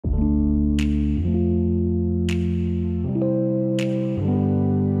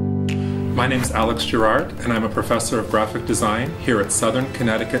My name is Alex Girard, and I'm a professor of graphic design here at Southern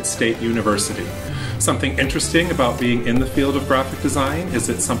Connecticut State University. Something interesting about being in the field of graphic design is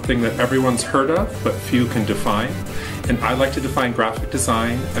it's something that everyone's heard of, but few can define. And I like to define graphic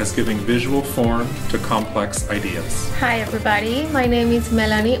design as giving visual form to complex ideas. Hi everybody, my name is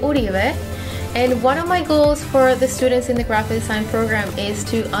Melanie Uribe. And one of my goals for the students in the graphic design program is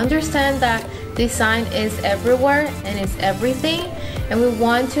to understand that design is everywhere and it's everything. And we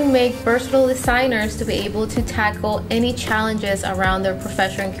want to make versatile designers to be able to tackle any challenges around their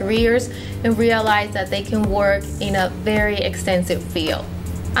professional careers and realize that they can work in a very extensive field.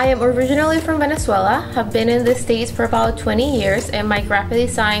 I am originally from Venezuela, have been in the States for about 20 years, and my graphic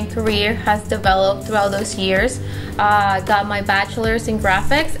design career has developed throughout those years. I got my bachelor's in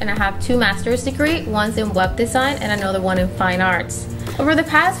graphics and I have 2 master's degrees, one in web design and another one in fine arts. Over the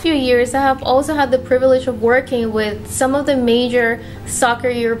past few years, I have also had the privilege of working with some of the major soccer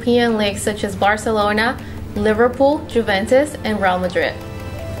European leagues such as Barcelona, Liverpool, Juventus, and Real Madrid.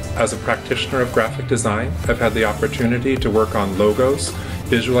 As a practitioner of graphic design, I've had the opportunity to work on logos,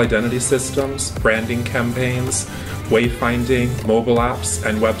 visual identity systems, branding campaigns, wayfinding, mobile apps,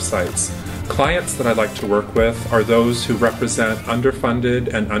 and websites. Clients that I like to work with are those who represent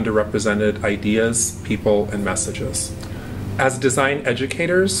underfunded and underrepresented ideas, people, and messages. As design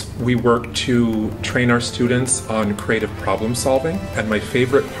educators, we work to train our students on creative problem solving, and my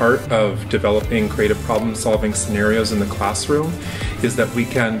favorite part of developing creative problem solving scenarios in the classroom is that we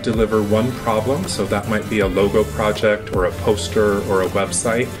can deliver one problem, so that might be a logo project or a poster or a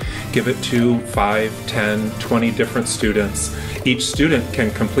website, give it to 5, 10, 20 different students. Each student can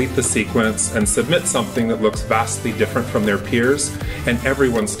complete the sequence and submit something that looks vastly different from their peers, and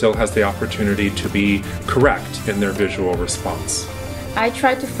everyone still has the opportunity to be correct in their visual response. I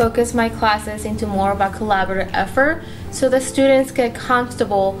try to focus my classes into more of a collaborative effort so the students get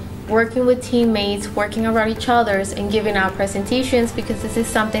comfortable working with teammates, working around each other's, and giving out presentations, because this is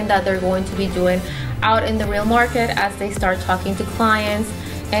something that they're going to be doing out in the real market as they start talking to clients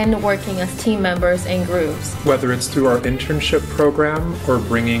and working as team members and groups. Whether it's through our internship program or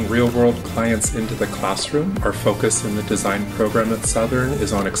bringing real-world clients into the classroom, our focus in the design program at Southern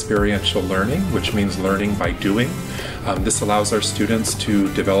is on experiential learning, which means learning by doing. This allows our students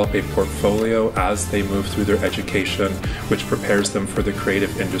to develop a portfolio as they move through their education, which prepares them for the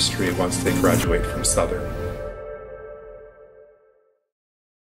creative industry once they graduate from Southern.